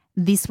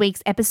This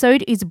week's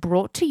episode is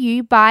brought to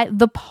you by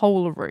The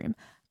Polar Room.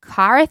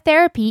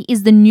 Cryotherapy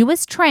is the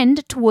newest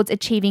trend towards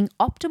achieving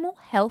optimal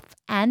health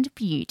and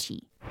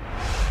beauty.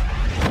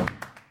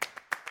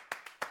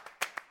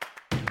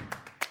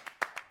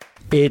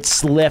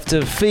 It's Left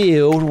of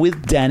Field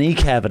with Danny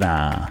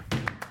Kavanagh.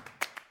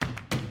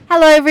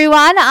 Hello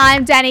everyone,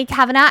 I'm Danny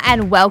Kavanagh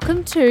and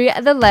welcome to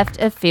the Left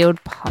of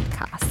Field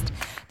podcast.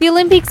 The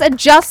Olympics are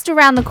just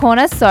around the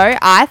corner, so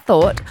I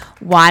thought,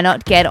 why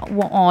not get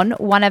on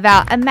one of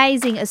our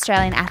amazing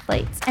Australian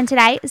athletes? And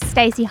today,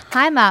 Stacey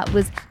Heimer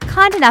was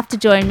kind enough to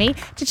join me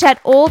to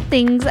chat all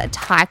things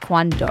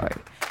Taekwondo.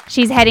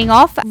 She's heading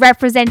off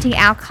representing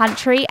our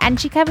country and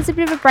she gave us a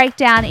bit of a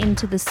breakdown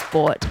into the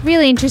sport.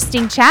 Really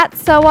interesting chat,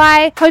 so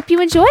I hope you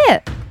enjoy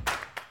it.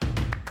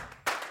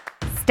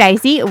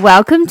 Stacey,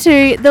 welcome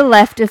to the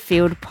Left of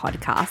Field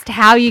podcast.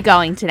 How are you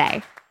going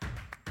today?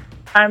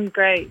 I'm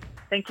great.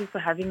 Thank you for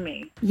having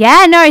me.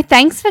 Yeah, no,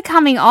 thanks for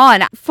coming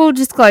on. Full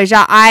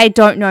disclosure, I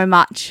don't know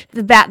much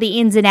about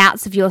the ins and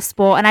outs of your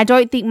sport, and I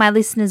don't think my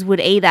listeners would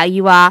either.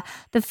 You are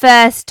the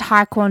first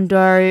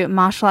Taekwondo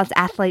martial arts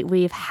athlete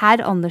we've had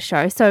on the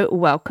show, so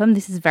welcome.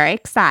 This is very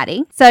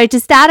exciting. So to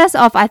start us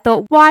off, I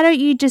thought, why don't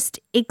you just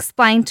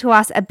explain to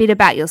us a bit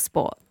about your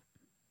sport?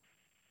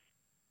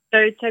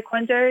 So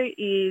Taekwondo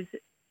is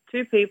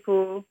two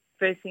people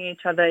facing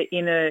each other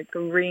in a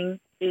ring.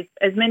 It's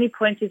as many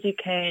points as you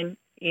can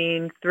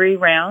in 3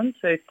 rounds,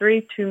 so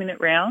 3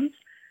 2-minute rounds,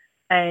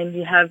 and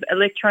you have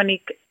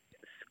electronic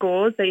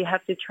scores that you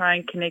have to try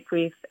and connect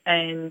with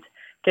and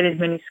get as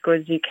many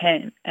scores as you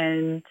can.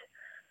 And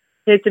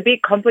it's a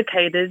bit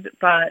complicated,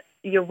 but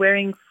you're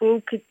wearing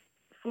full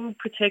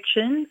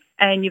protection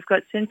and you've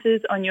got sensors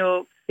on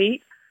your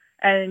feet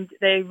and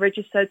they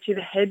register to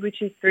the head,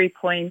 which is 3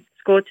 points,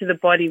 score to the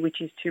body,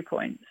 which is 2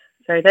 points.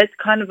 So that's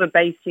kind of a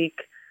basic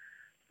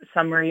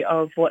summary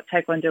of what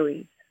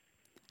Taekwondo is.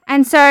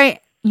 And so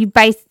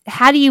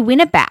how do you win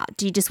about?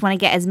 Do you just want to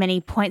get as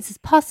many points as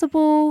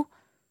possible?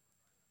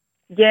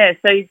 Yeah,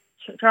 so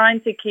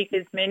trying to kick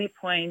as many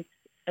points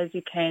as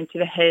you can to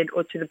the head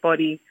or to the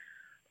body.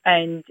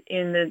 And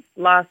in the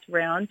last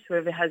round,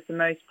 whoever has the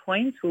most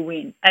points will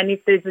win. And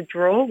if there's a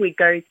draw, we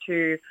go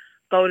to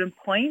golden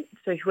point.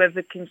 So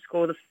whoever can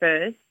score the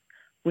first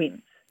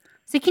wins.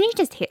 So can you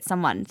just hit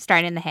someone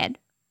straight in the head?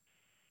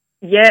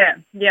 Yeah,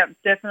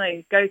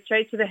 definitely. Go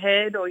straight to the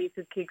head or you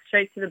could kick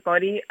straight to the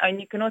body. And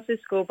you can also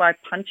score by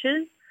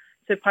punches.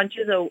 So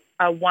punches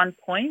are 1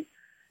 point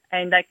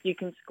and you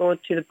can score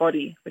to the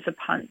body with a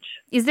punch.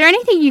 Is there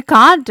anything you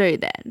can't do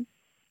then?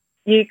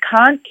 You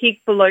can't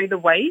kick below the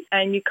waist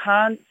and you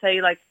can't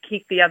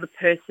kick the other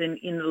person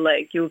in the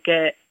leg. You'll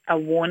get a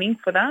warning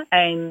for that,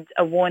 and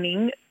a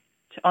warning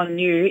on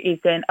you is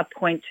then a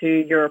point to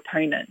your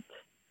opponent.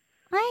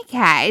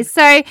 Okay,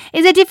 so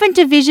is there different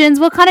divisions?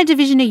 What kind of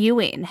division are you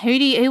in? Who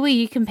are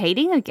you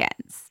competing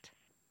against?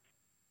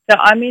 So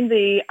I'm in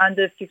the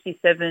under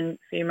 57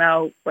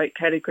 female weight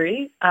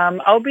category.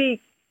 I'll be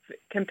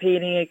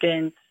competing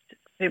against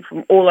people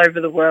from all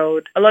over the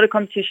world. A lot of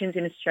competitions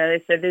in Australia,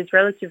 so there's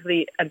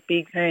relatively a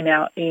big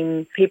turnout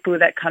in people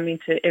that come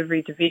into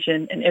every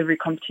division and every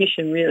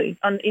competition, really.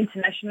 On the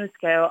international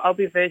scale, I'll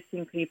be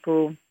versing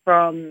people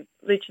from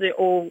literally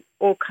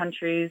all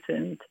countries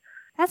and...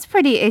 That's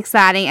pretty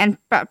exciting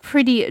but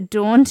pretty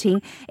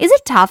daunting. Is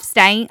it tough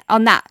staying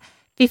on that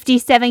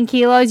 57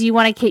 kilos? You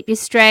want to keep your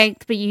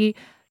strength, but you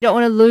don't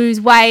want to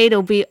lose weight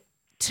or be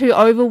too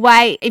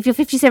overweight. If you're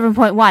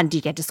 57.1, do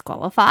you get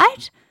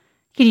disqualified?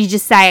 Can you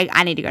just say,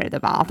 I need to go to the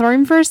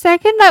bathroom for a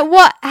second?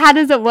 How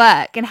does it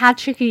work and how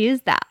tricky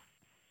is that?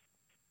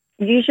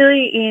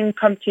 Usually in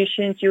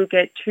competitions, you'll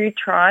get 2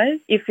 tries.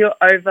 If you're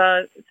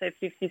over, say,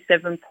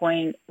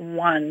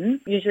 57.1,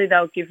 usually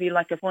they'll give you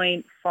a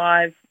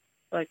 0.5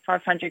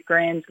 500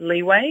 grams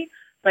leeway.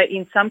 But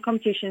in some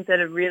competitions that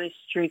are really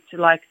strict,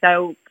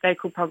 they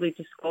could probably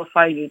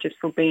disqualify you just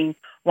for being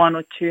 100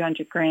 or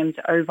 200 grams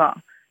over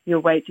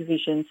your weight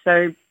division.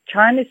 So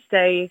trying to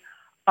stay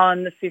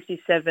on the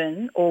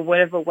 57 or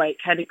whatever weight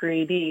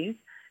category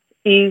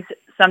it is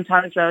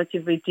sometimes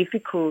relatively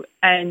difficult,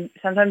 and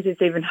sometimes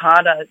it's even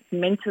harder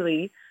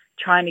mentally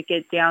trying to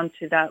get down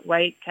to that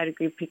weight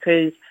category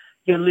because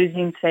you're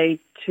losing, say,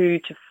 2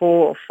 to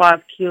 4 or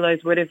 5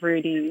 kilos, whatever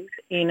it is,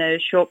 in a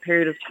short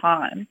period of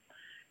time.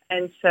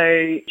 And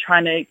so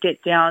trying to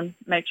get down,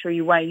 make sure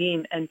you weigh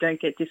in and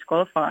don't get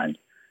disqualified.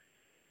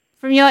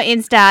 From your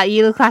Insta,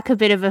 you look like a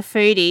bit of a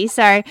foodie.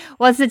 So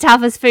what's the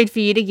toughest food for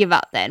you to give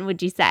up then,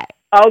 would you say?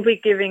 I'll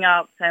be giving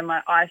up, say,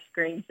 my ice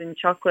creams and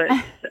chocolates.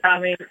 I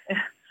mean,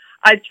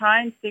 I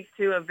try and stick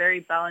to a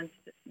very balanced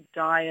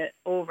diet,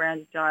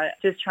 all-round diet,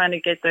 just trying to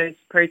get those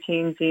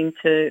proteins in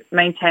to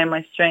maintain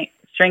my strength,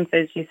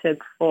 as you said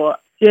before.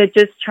 Yeah,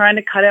 just trying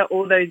to cut out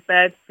all those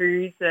bad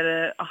foods that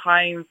are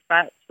high in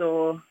fats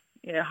or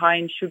high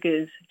in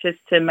sugars, just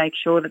to make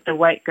sure that the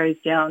weight goes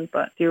down,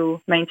 but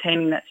still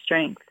maintaining that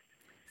strength.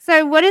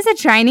 So what is a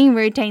training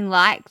routine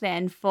like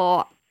then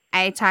for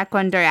a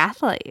Taekwondo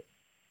athlete?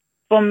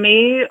 For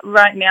me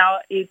right now,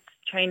 it's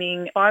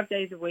training 5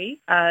 days a week,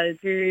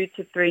 2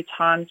 to 3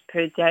 times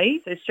per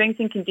day. So strength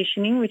and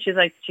conditioning, which is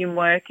like gym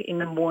work in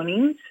the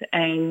mornings,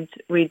 and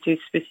we do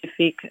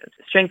specific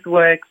strength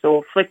works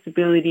or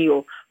flexibility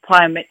or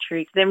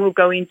plyometrics. Then we'll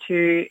go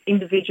into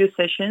individual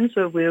sessions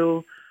where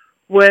we'll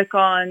work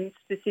on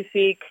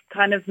specific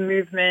kind of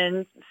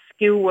movements,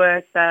 skill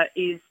work that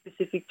is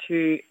specific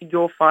to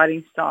your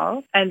fighting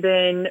style. And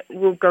then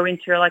we'll go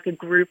into like a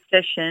group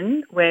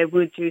session where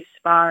we'll do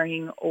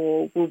sparring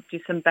or we'll do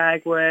some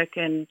bag work,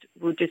 and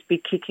we'll just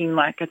be kicking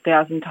like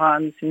 1,000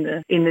 times in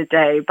the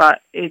day.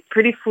 But it's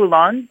pretty full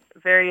on,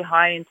 very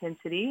high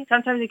intensity.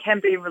 Sometimes it can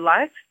be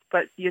relaxed,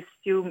 but you're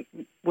still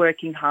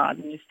working hard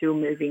and you're still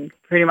moving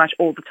pretty much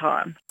all the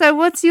time. So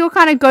what's your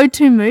kind of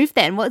go-to move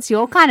then? What's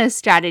your kind of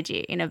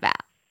strategy in a bout?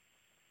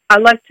 I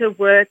like to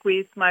work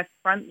with my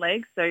front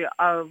leg. So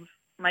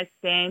my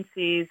stance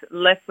is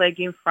left leg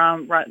in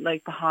front, right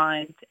leg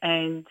behind,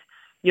 and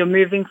you're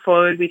moving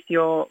forward with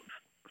your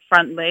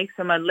front leg.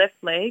 So my left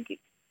leg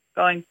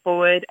going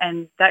forward,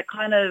 and that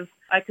kind of,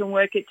 I can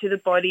work it to the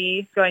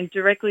body, going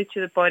directly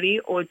to the body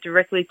or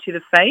directly to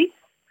the face,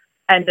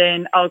 and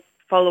then I'll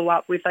follow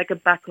up with like a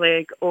back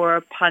leg or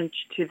a punch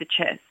to the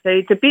chest. So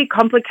it's a bit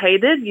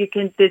complicated.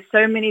 There's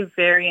so many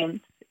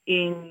variants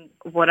in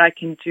what I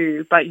can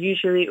do, but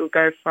usually it will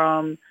go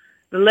from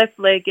the left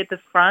leg at the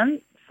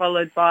front,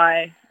 followed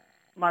by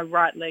my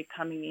right leg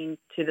coming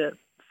into the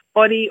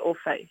body or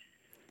face.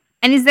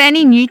 And is there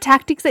any new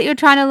tactics that you're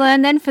trying to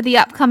learn then for the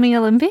upcoming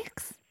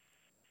Olympics?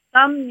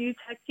 Some new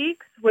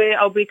tactics where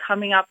I'll be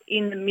coming up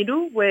in the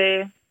middle,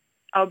 where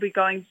I'll be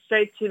going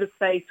straight to the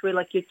face where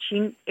like your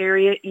chin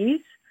area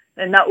is,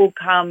 and that will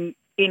come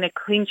in a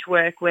clinch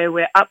work where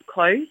we're up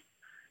close,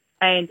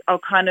 and I'll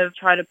kind of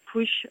try to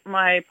push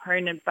my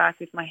opponent back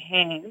with my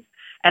hands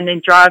and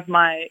then drive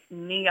my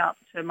knee up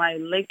so my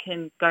leg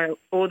can go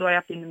all the way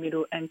up in the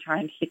middle and try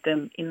and hit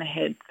them in the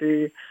head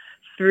through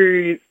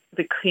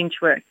the clinch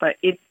work. But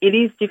it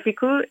is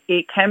difficult.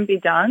 It can be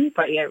done,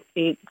 but yeah,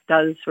 it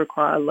does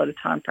require a lot of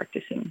time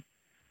practicing.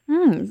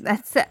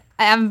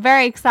 I'm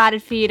very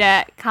excited for you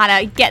to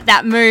kind of get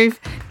that move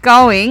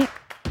going.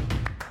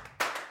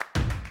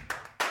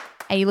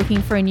 Are you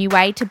looking for a new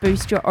way to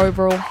boost your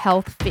overall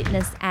health,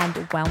 fitness and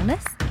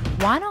wellness?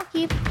 Why not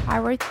give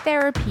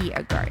cryotherapy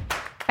a go?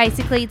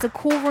 Basically, it's a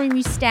cool room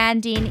you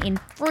stand in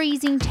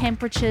freezing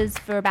temperatures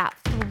for about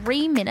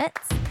 3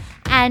 minutes,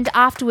 and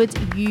afterwards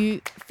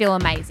you feel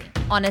amazing.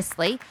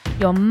 Honestly,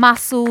 your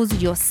muscles,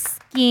 your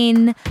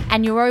skin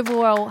and your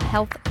overall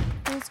health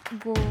feels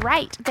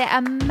great. There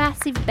are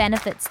massive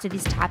benefits to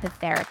this type of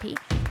therapy,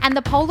 and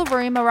the Polar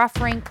Room are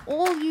offering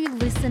all you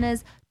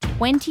listeners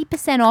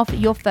 20% off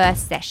your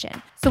first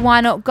session. So why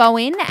not go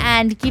in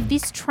and give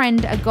this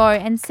trend a go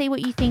and see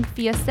what you think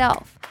for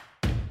yourself?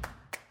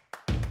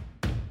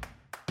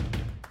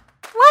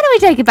 Why don't we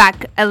take it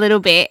back a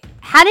little bit?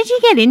 How did you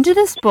get into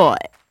the sport?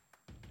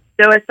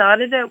 So I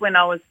started it when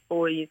I was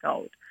 4 years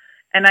old,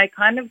 and I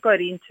kind of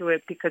got into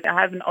it because I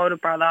have an older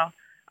brother.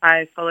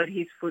 I followed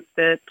his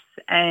footsteps,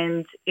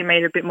 and it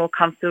made it a bit more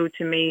comfortable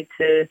to me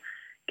to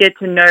get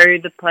to know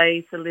the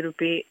place a little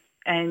bit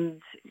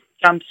and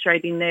jump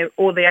straight in there,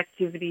 all the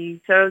activities.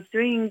 So I was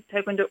doing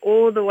Taekwondo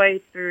all the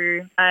way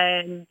through,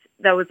 and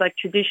that was like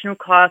traditional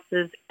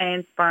classes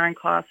and sparring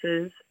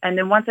classes. And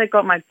then once I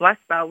got my black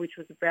belt, which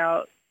was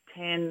about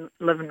 10,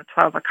 11 or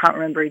 12, I can't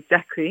remember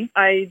exactly,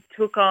 I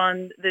took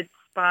on the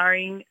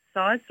sparring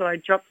side. So I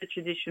dropped the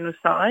traditional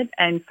side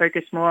and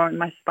focused more on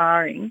my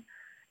sparring.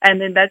 And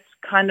then that's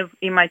kind of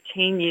in my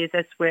teen years,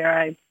 that's where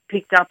I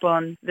picked up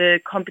on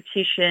the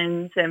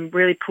competitions and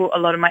really put a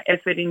lot of my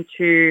effort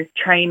into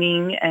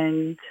training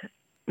and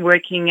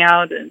working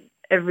out and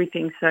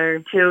everything.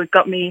 So it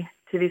got me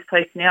to this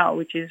place now,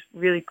 which is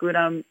really good.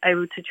 I'm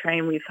able to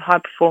train with high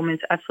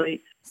performance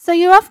athletes. So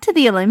you're off to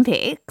the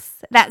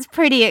Olympics. That's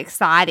pretty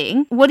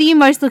exciting. What are you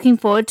most looking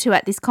forward to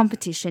at this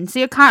competition? So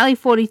you're currently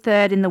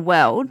 43rd in the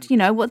world.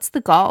 What's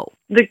the goal?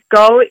 The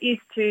goal is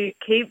to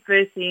keep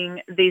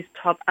versing these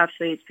top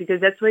athletes,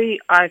 because that's where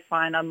I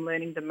find I'm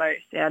learning the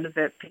most out of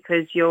it,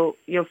 because you're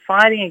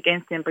fighting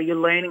against them, but you're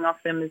learning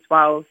off them as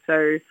well.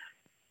 So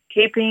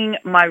keeping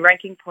my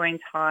ranking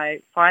points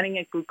high, fighting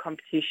at good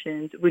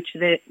competitions, which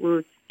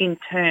will in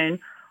turn,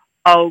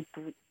 I'll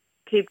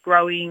keep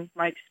growing.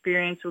 My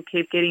experience will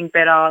keep getting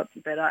better,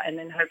 and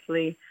then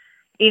hopefully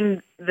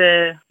in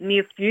the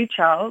near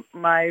future,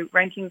 my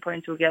ranking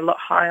points will get a lot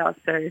higher.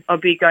 So I'll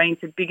be going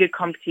to bigger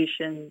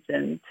competitions,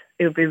 and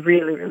it'll be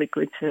really, really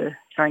good to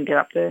try and get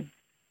up there.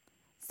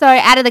 So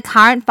out of the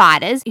current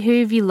fighters, who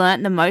have you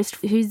learnt the most?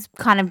 Who's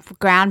kind of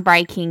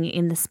groundbreaking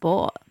in the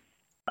sport?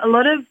 A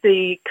lot of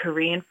the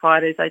Korean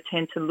fighters I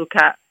tend to look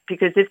at,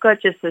 because they've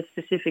got just a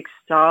specific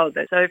style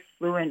that's so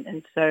fluent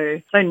and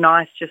so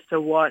nice just to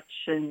watch,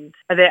 and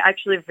they're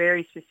actually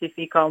very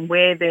specific on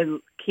where their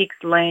kicks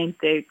land.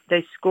 They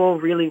score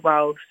really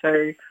well,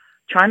 so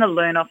trying to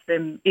learn off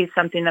them is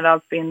something that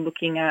I've been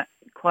looking at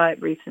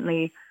quite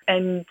recently,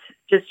 and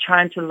just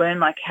trying to learn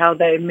like how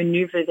they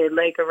maneuver their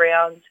leg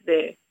around,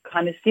 their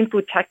kind of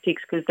simple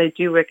tactics, because they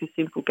do work a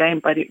simple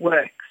game, but it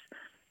works.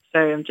 So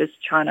I'm just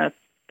trying to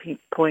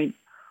pinpoint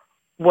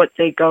what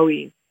their goal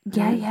is.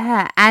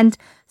 Yeah. And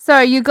so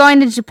you're going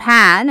to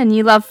Japan and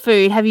you love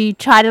food. Have you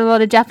tried a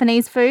lot of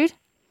Japanese food?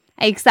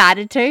 Are you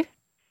excited to?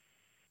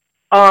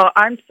 Oh,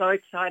 I'm so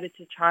excited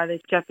to try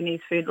this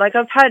Japanese food. Like,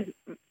 I've had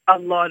a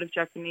lot of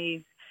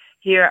Japanese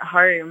here at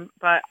home,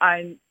 but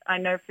I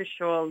know for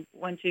sure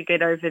once you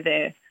get over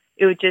there,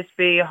 it would just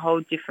be a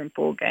whole different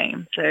ball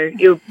game. So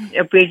it'll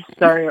be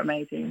so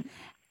amazing.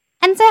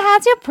 And so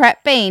how's your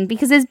prep been?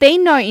 Because there's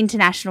been no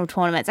international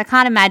tournaments. I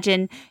can't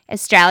imagine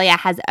Australia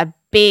has a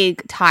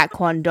big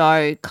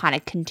taekwondo kind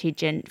of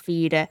contingent for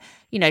you to,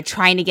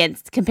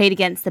 compete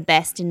against the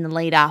best in the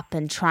lead up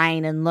and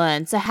train and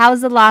learn. So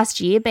how's the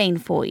last year been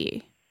for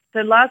you? So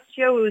last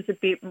year it was a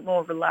bit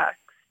more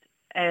relaxed.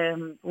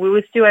 We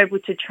were still able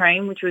to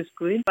train, which was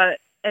good. But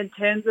in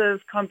terms of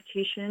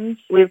competitions,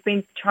 we've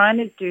been trying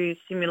to do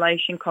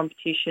simulation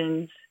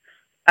competitions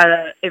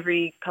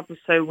every couple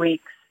so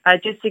weeks,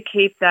 just to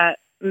keep that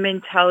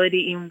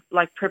mentality in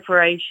like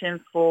preparation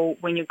for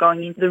when you're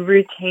going into the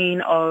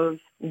routine of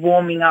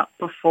warming up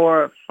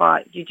before a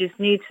fight. You just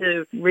need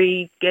to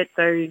get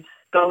those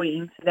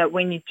going so that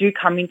when you do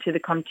come into the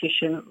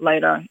competition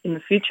later in the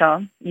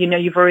future,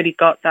 you've already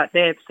got that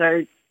there.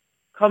 So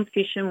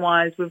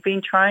competition-wise, we've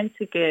been trying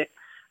to get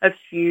a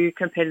few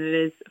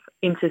competitors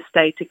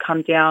interstate to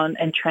come down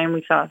and train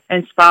with us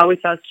and spar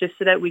with us just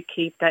so that we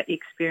keep that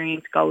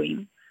experience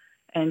going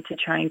and to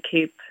try and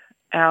keep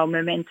our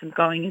momentum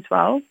going as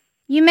well.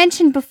 You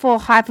mentioned before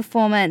high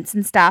performance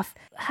and stuff.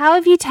 How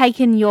have you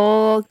taken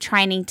your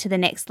training to the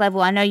next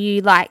level? I know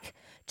you like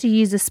to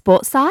use a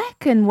sports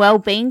psych and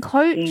well-being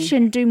coach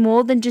and do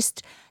more than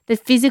just the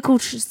physical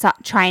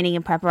training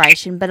and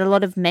preparation, but a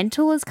lot of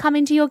mental has come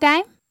into your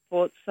game?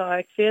 Sports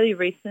psych fairly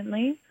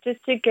recently,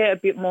 just to get a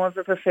bit more of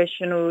a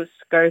professional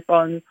scope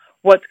on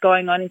what's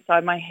going on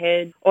inside my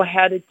head or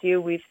how to deal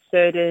with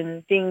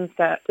certain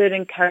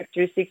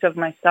characteristics of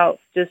myself.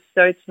 Just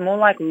so it's more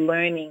like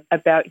learning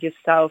about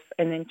yourself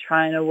and then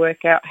trying to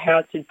work out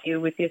how to deal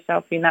with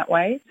yourself in that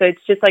way. So it's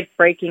just like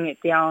breaking it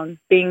down,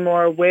 being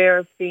more aware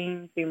of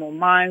things, being more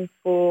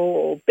mindful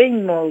or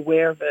being more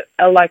aware of it,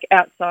 like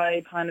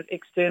outside kind of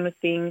external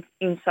things,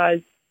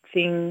 inside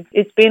things.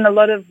 It's been a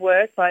lot of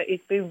work, but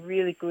it's been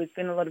really good. It's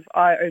been a lot of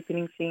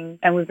eye-opening things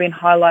and we've been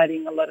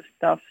highlighting a lot of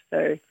stuff.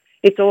 So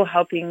it's all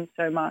helping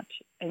so much.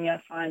 And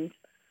I find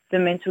the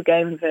mental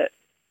game of it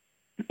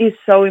is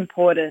so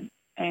important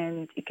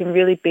and it can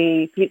really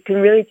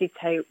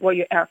dictate what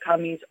your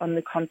outcome is on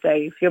the comp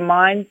day. If your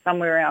mind's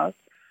somewhere else,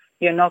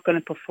 you're not going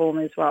to perform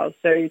as well.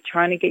 So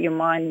trying to get your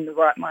mind in the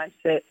right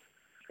mindset,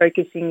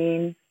 focusing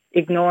in,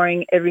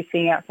 ignoring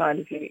everything outside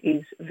of you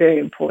is very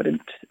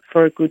important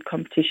for a good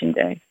competition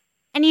day.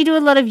 And you do a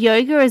lot of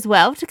yoga as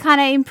well to kind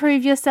of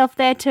improve yourself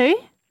there too?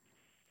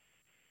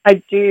 I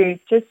do,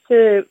 just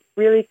to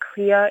really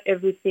clear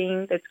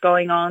everything that's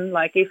going on.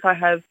 Like if I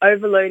have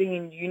overloading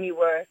in uni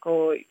work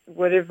or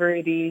whatever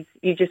it is,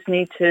 you just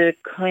need to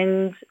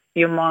cleanse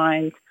your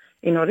mind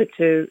in order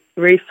to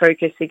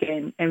refocus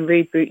again and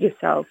reboot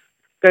yourself.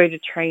 Go to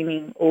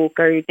training or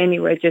go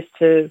anywhere just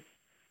to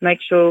make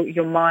sure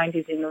your mind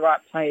is in the right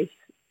place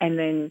and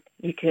then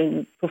you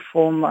can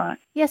perform right.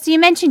 Yeah, so you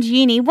mentioned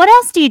uni. What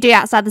else do you do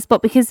outside the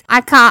sport? Because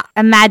I can't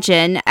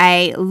imagine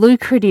a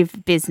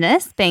lucrative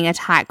business being a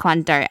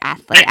taekwondo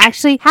athlete.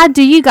 Actually, how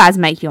do you guys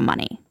make your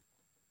money?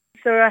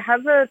 So I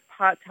have a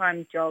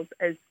part-time job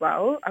as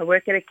well. I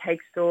work at a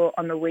cake store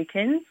on the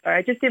weekends.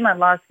 I just did my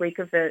last week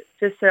of it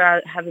just so I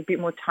have a bit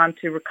more time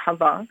to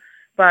recover.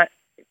 But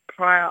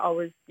prior, I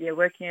was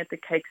working at the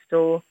cake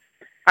store.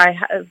 I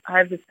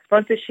have a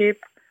sponsorship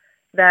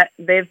that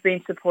they've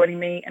been supporting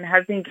me and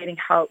have been getting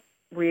help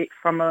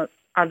from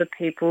other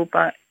people,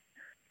 but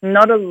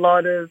not a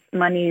lot of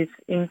money is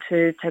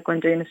into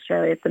Taekwondo in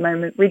Australia at the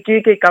moment. We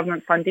do get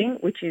government funding,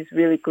 which is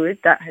really good.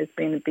 That has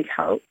been a big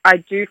help. I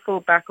do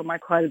fall back on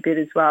quite a bit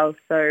as well,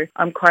 so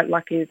I'm quite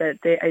lucky that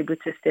they're able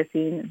to step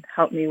in and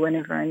help me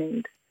whenever I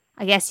need.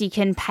 I guess you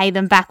can pay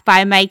them back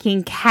by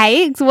making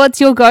cakes. What's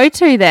your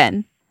go-to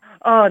then?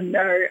 Oh,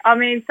 no. I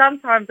mean,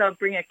 sometimes I'll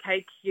bring a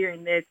cake here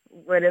and there,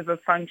 whatever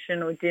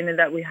function or dinner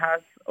that we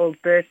have or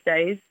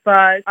birthdays.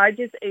 But I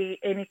just eat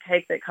any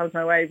cake that comes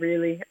my way,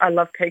 really. I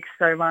love cakes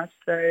so much.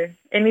 So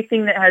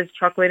anything that has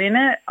chocolate in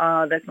it,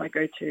 that's my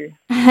go-to.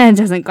 It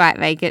doesn't quite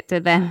make it to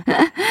them.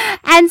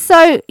 And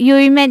so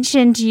you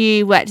mentioned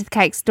you worked at the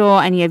cake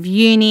store and you have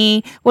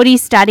uni. What are you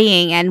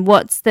studying and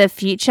what's the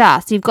future?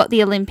 So you've got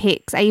the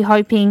Olympics. Are you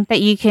hoping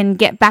that you can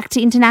get back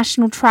to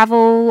international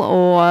travel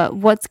or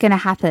what's going to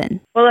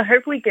happen? Well, I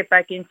hope we get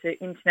back into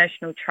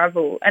international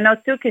travel and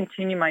I'll still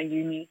continue my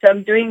uni. So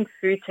I'm doing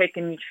food tech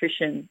and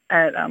nutrition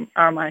at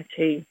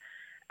RMIT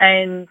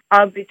and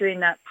I'll be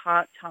doing that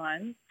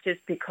part-time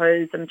just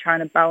because I'm trying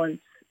to balance.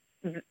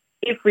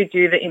 If we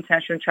do the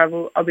international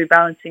travel, I'll be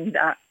balancing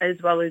that as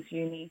well as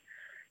uni.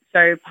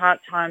 So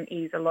part-time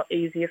is a lot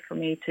easier for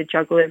me to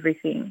juggle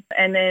everything.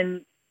 And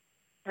then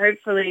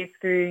hopefully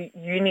through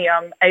uni,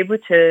 I'm able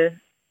to,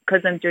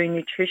 because I'm doing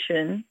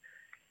nutrition,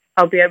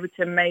 I'll be able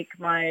to make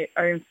my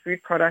own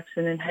food products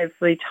and then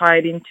hopefully tie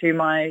it into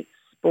my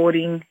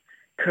sporting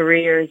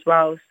career as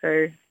well.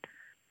 So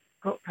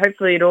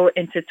hopefully it all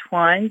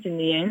intertwines in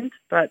the end.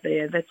 But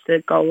yeah, that's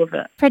the goal of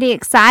it. Pretty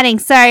exciting.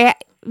 So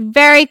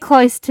very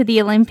close to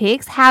the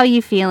Olympics. How are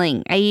you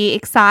feeling? Are you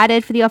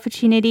excited for the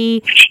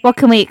opportunity? What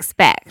can we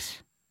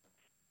expect?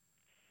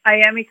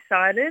 I am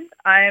excited.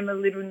 I am a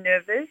little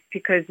nervous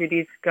because it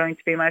is going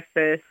to be my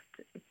first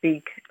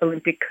big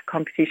Olympic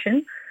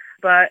competition,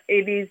 but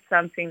it is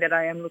something that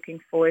I am looking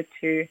forward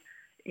to.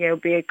 Yeah, it'll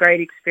be a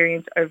great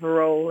experience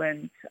overall,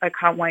 and I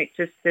can't wait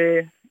just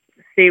to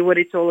see what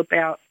it's all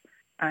about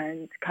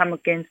and come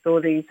against all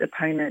these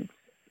opponents.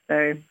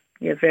 So,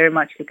 yeah, very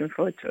much looking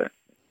forward to it.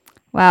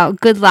 Well,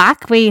 good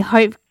luck. We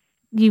hope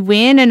you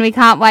win and we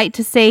can't wait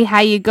to see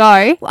how you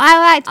go.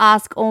 I like to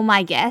ask all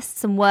my guests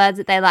some words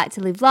that they like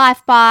to live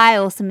life by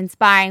or some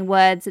inspiring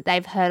words that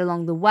they've heard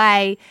along the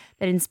way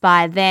that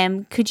inspire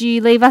them. Could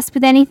you leave us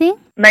with anything?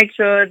 Make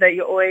sure that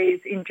you're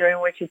always enjoying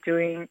what you're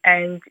doing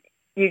and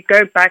you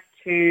go back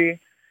to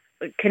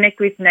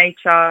connect with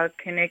nature,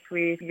 connect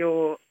with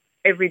your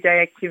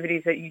everyday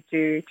activities that you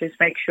do. Just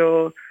make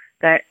sure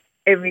that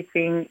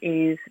everything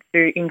is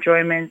through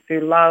enjoyment,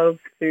 through love,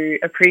 through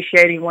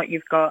appreciating what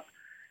you've got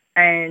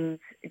and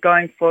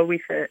going forward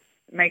with it.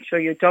 Make sure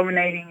you're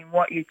dominating in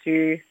what you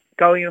do,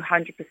 going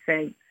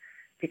 100%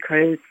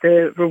 because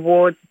the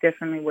reward's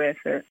definitely worth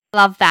it.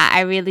 Love that.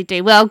 I really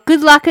do. Well,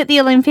 good luck at the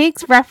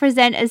Olympics.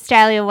 Represent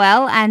Australia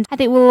well. And I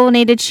think we'll all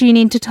need to tune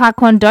into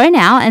Taekwondo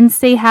now and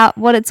see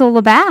what it's all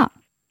about.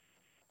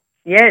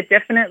 Yeah,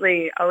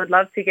 definitely. I would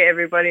love to get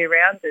everybody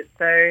around it.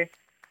 So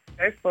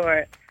go for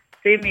it.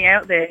 See me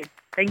out there.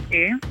 Thank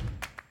you.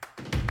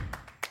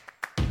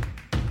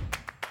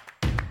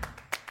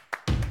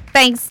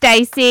 Thanks,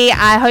 Stacey.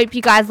 I hope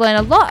you guys learn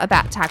a lot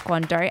about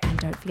Taekwondo and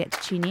don't forget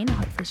to tune in.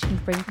 Hopefully she can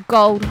bring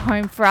gold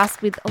home for us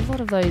with a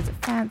lot of those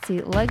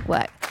fancy leg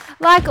work.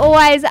 Like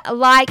always,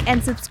 like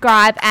and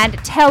subscribe and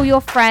tell your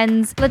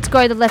friends. Let's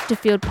Go the Left of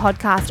Field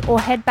podcast or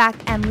head back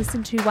and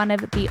listen to one of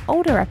the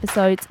older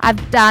episodes.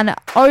 I've done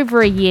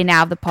over a year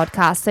now of the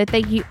podcast, so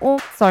thank you all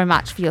so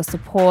much for your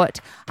support.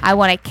 I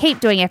want to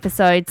keep doing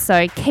episodes,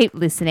 so keep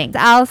listening.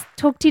 I'll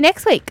talk to you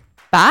next week.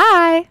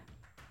 Bye.